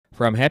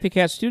From Happy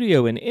Cat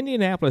Studio in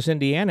Indianapolis,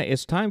 Indiana,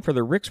 it's time for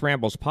the Rick's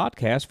Rambles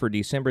podcast for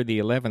December the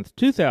 11th,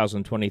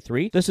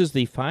 2023. This is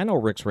the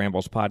final Rick's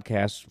Rambles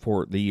podcast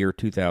for the year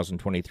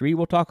 2023.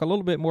 We'll talk a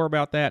little bit more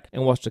about that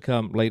and what's to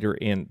come later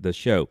in the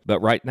show.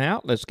 But right now,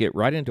 let's get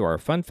right into our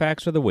fun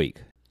facts of the week.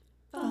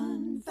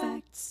 Fun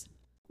facts.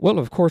 Well,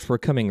 of course, we're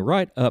coming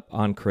right up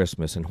on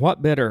Christmas, and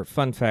what better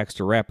fun facts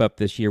to wrap up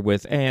this year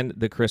with and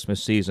the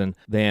Christmas season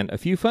than a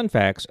few fun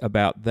facts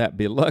about that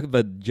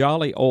beloved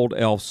jolly old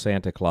elf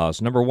Santa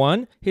Claus. Number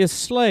one, his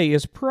sleigh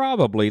is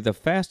probably the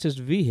fastest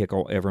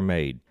vehicle ever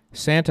made.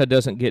 Santa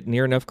doesn't get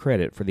near enough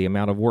credit for the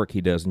amount of work he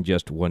does in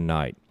just one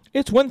night.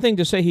 It's one thing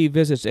to say he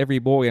visits every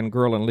boy and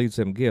girl and leaves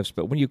them gifts,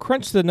 but when you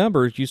crunch the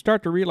numbers, you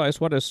start to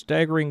realize what a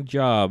staggering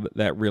job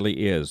that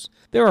really is.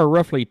 There are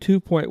roughly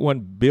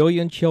 2.1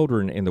 billion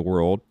children in the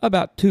world,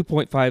 about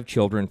 2.5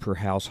 children per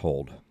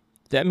household.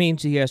 That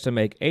means he has to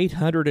make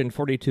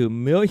 842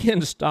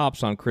 million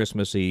stops on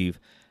Christmas Eve,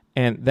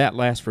 and that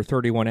lasts for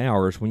 31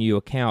 hours when you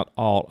account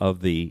all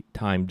of the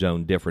time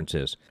zone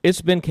differences.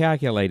 It's been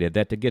calculated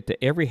that to get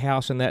to every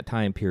house in that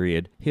time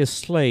period, his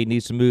sleigh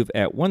needs to move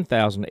at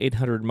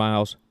 1,800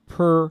 miles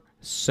per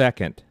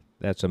second.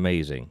 That's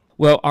amazing.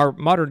 Well, our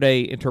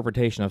modern-day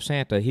interpretation of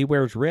Santa, he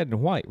wears red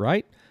and white,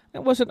 right?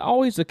 That wasn't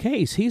always the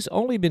case. He's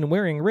only been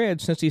wearing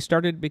red since he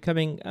started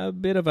becoming a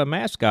bit of a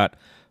mascot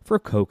for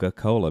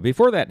Coca-Cola.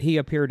 Before that, he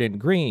appeared in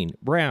green,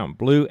 brown,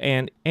 blue,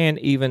 and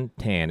even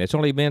tan. It's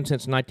only been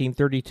since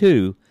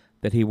 1932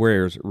 that he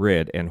wears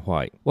red and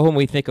white. Well, when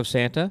we think of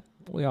Santa,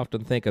 we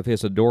often think of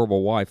his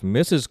adorable wife,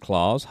 Mrs.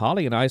 Claus.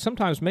 Holly and I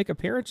sometimes make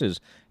appearances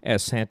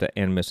as Santa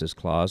and Mrs.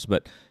 Claus,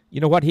 but you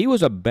know what? He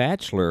was a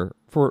bachelor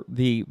for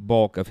the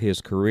bulk of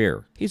his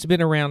career. He's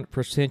been around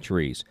for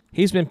centuries.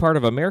 He's been part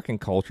of American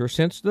culture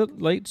since the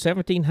late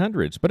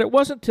 1700s, but it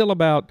wasn't till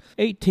about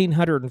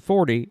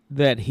 1840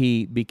 that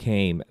he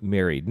became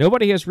married.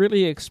 Nobody has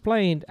really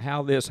explained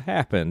how this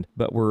happened,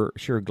 but we're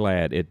sure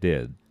glad it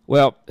did.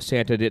 Well,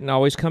 Santa didn't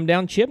always come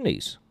down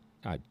chimneys.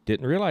 I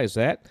didn't realize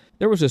that.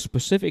 There was a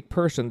specific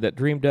person that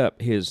dreamed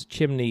up his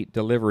chimney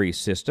delivery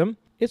system.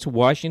 It's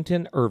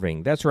Washington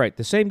Irving. That's right,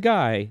 the same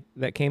guy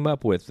that came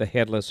up with the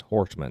Headless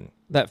Horseman.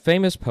 That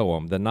famous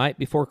poem, The Night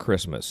Before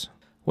Christmas.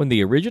 When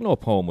the original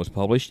poem was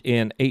published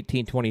in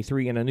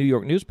 1823 in a New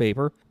York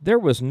newspaper, there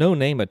was no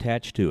name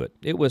attached to it.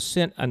 It was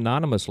sent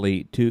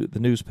anonymously to the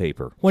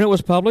newspaper. When it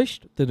was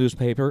published, the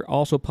newspaper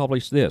also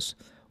published this: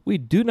 "We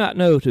do not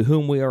know to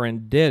whom we are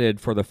indebted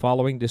for the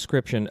following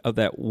description of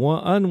that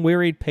one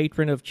unwearied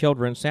patron of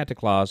children, Santa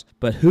Claus,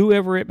 but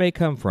whoever it may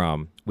come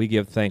from, we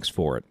give thanks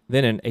for it."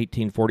 Then in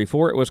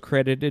 1844, it was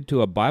credited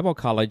to a Bible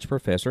college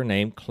professor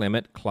named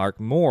Clement Clark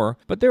Moore,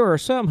 but there are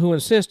some who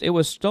insist it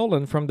was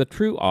stolen from the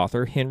true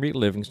author, Henry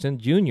Livingston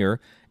Jr.,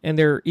 and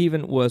there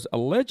even was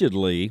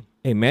allegedly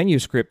a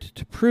manuscript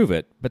to prove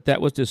it, but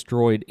that was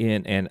destroyed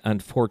in an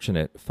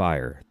unfortunate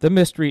fire. The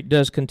mystery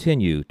does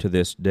continue to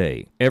this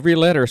day. Every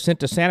letter sent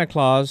to Santa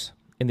Claus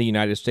in the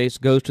United States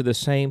goes to the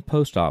same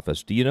post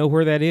office. Do you know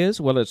where that is?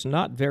 Well, it's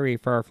not very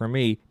far from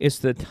me. It's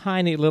the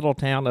tiny little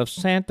town of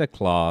Santa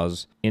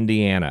Claus,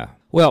 Indiana.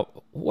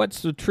 Well,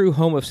 what's the true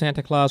home of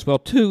Santa Claus? Well,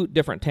 two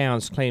different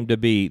towns claim to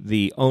be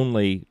the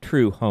only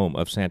true home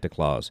of Santa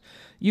Claus.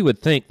 You would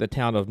think the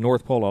town of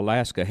North Pole,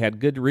 Alaska had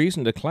good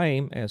reason to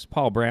claim, as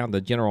Paul Brown, the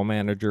general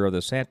manager of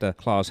the Santa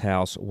Claus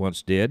house,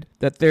 once did,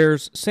 that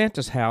there's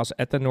Santa's house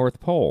at the North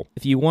Pole.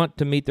 If you want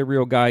to meet the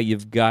real guy,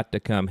 you've got to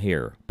come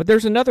here. But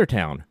there's another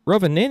town,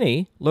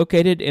 Rovaniemi,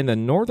 located in the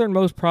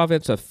northernmost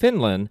province of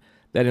Finland,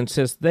 that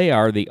insists they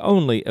are the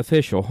only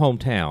official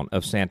hometown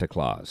of Santa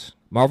Claus.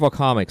 Marvel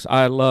Comics.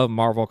 I love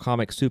Marvel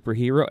Comics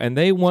superhero, and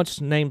they once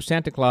named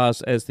Santa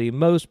Claus as the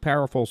most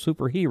powerful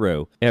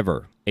superhero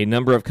ever. A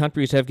number of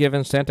countries have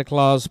given Santa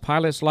Claus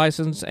pilot's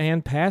license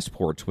and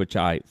passports, which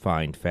I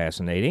find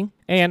fascinating.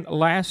 And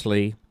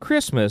lastly,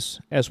 Christmas,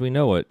 as we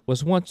know it,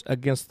 was once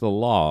against the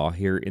law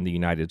here in the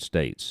United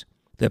States.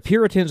 The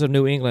Puritans of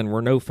New England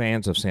were no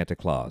fans of Santa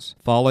Claus,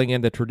 following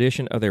in the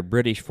tradition of their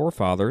British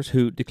forefathers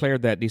who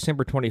declared that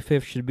December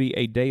 25th should be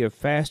a day of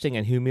fasting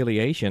and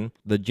humiliation.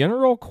 The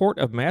General Court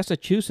of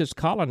Massachusetts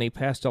Colony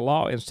passed a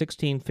law in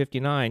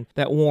 1659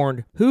 that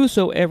warned,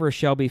 "Whosoever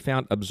shall be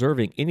found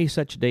observing any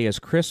such day as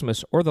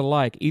Christmas or the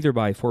like, either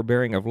by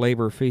forbearing of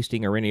labor,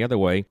 feasting, or any other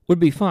way, would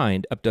be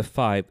fined up to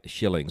 5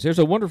 shillings." There's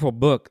a wonderful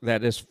book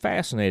that is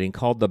fascinating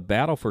called The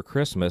Battle for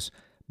Christmas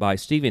by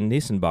Stephen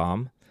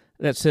Nissenbaum,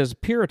 that says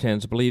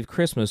Puritans believed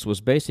Christmas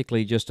was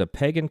basically just a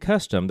pagan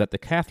custom that the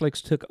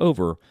Catholics took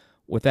over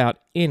without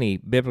any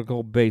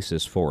biblical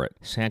basis for it.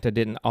 Santa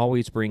didn't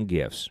always bring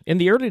gifts. In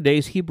the early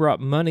days, he brought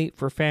money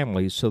for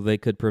families so they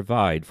could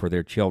provide for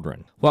their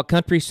children. What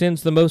country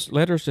sends the most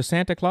letters to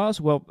Santa Claus?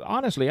 Well,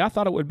 honestly, I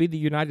thought it would be the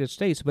United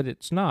States, but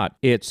it's not.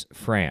 It's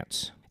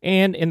France.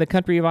 And in the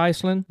country of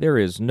Iceland, there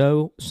is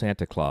no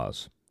Santa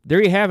Claus.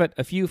 There you have it,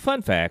 a few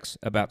fun facts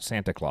about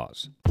Santa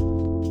Claus.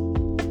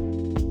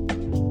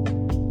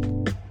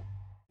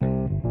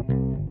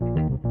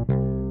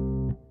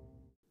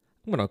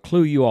 I'm going to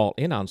clue you all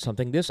in on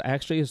something. This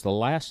actually is the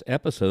last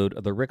episode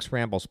of the Rick's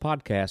Rambles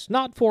podcast,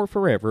 not for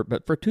forever,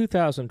 but for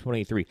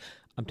 2023.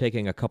 I'm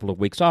taking a couple of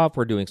weeks off.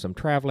 We're doing some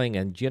traveling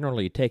and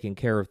generally taking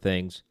care of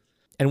things.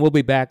 And we'll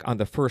be back on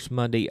the first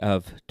Monday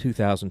of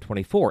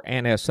 2024.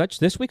 And as such,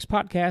 this week's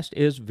podcast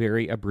is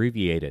very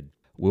abbreviated.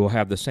 We'll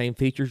have the same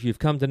features you've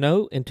come to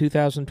know in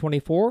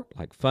 2024,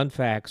 like fun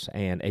facts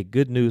and a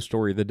good news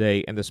story of the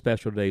day and the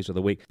special days of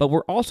the week. But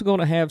we're also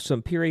going to have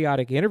some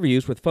periodic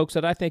interviews with folks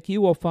that I think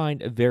you will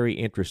find very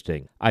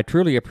interesting. I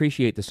truly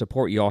appreciate the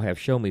support you all have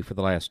shown me for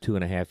the last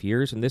 2.5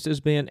 years, and this has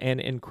been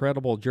an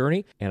incredible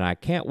journey, and I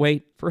can't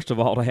wait, first of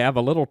all, to have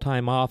a little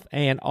time off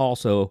and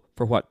also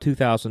for what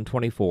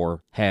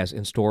 2024 has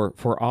in store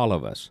for all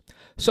of us.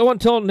 So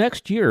until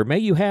next year, may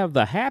you have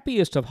the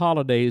happiest of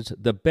holidays,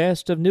 the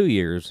best of New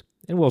Year's,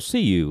 and we'll see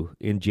you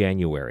in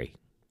January.